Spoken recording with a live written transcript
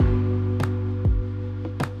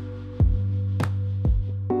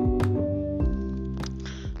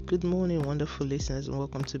Good morning, wonderful listeners, and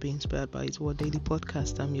welcome to Be Inspired by His Word Daily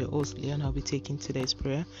Podcast. I'm your host, Leah, and I'll be taking today's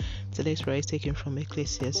prayer. Today's prayer is taken from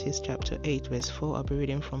Ecclesiastes chapter 8, verse 4. I'll be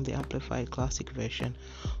reading from the Amplified Classic Version.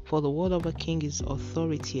 For the word of a king is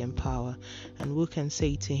authority and power, and who can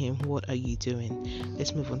say to him, "What are you doing?"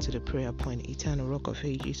 Let's move on to the prayer point. Eternal Rock of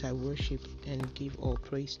Ages, I worship and give all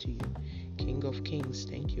praise to you. King of Kings,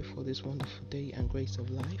 thank you for this wonderful day and grace of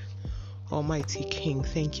life. Almighty King,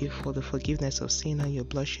 thank you for the forgiveness of sin and your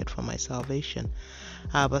bloodshed for my salvation.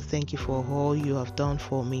 Abba, thank you for all you have done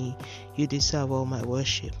for me. You deserve all my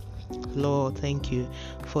worship. Lord, thank you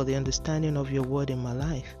for the understanding of your word in my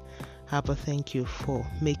life. Abba, thank you for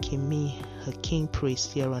making me a king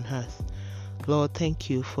priest here on earth. Lord, thank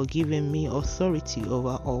you for giving me authority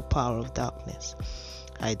over all power of darkness.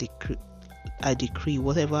 I decree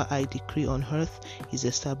whatever I decree on earth is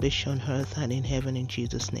established on earth and in heaven in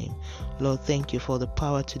Jesus' name. Lord, thank you for the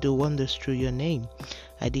power to do wonders through your name.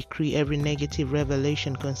 I decree every negative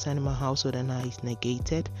revelation concerning my household and I is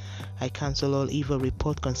negated. I cancel all evil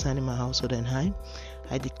report concerning my household and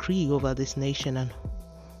I decree over this nation and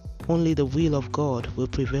only the will of God will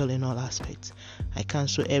prevail in all aspects. I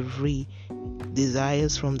cancel every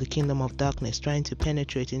desires from the kingdom of darkness trying to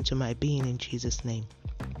penetrate into my being in Jesus' name.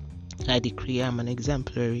 I decree I'm an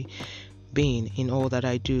exemplary being in all that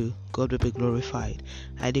I do. God will be glorified.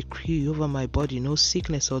 I decree over my body no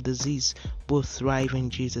sickness or disease will thrive in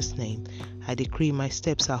Jesus' name. I decree my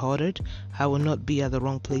steps are ordered. I will not be at the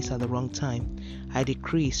wrong place at the wrong time. I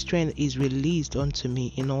decree strength is released unto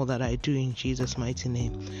me in all that I do in Jesus' mighty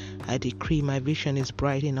name. I decree my vision is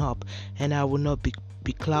brightened up and I will not be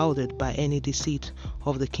clouded by any deceit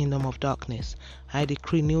of the kingdom of darkness. I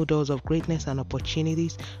decree new doors of greatness and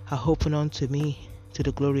opportunities are open unto me to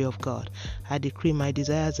the glory of God. I decree my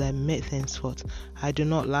desires are met henceforth. I do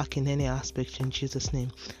not lack in any aspect in Jesus'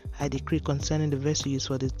 name. I decree concerning the vessel used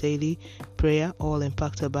for this daily prayer, all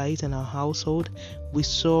impacted by it in our household, we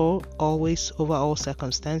soar always over all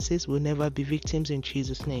circumstances, will never be victims in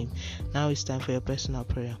Jesus' name. Now it's time for your personal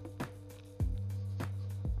prayer.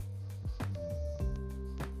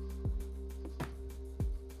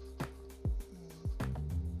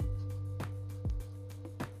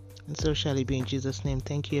 And so shall it be in Jesus' name.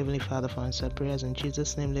 Thank you, Heavenly Father, for answered prayers. In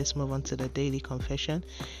Jesus' name, let's move on to the daily confession.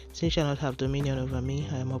 Sin shall not have dominion over me.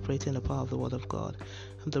 I am operating in the power of the word of God.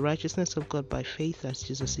 I'm the righteousness of God by faith as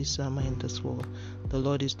Jesus is so am I in this world. The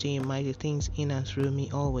Lord is doing mighty things in and through me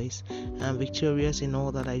always. I am victorious in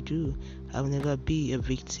all that I do. I will never be a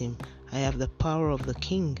victim. I have the power of the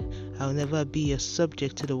King. I will never be a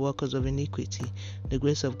subject to the workers of iniquity. The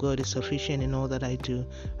grace of God is sufficient in all that I do.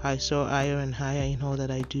 I soar higher and higher in all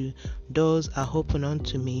that I do. Doors are open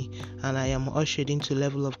unto me, and I am ushered into a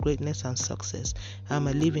level of greatness and success. I am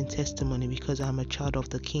a living testimony because I am a child of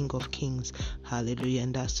the King of Kings. Hallelujah.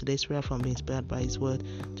 And that's today's prayer from Being Inspired by His Word.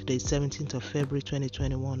 Today is 17th of February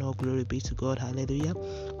 2021. All glory be to God. Hallelujah.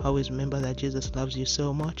 Always remember that Jesus loves you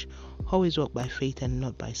so much. Always walk by faith and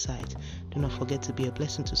not by sight. Do not forget to be a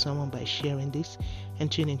blessing to someone by sharing this,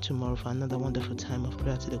 and tune in tomorrow for another wonderful time of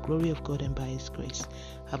prayer to the glory of God and by His grace.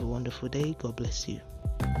 Have a wonderful day. God bless you.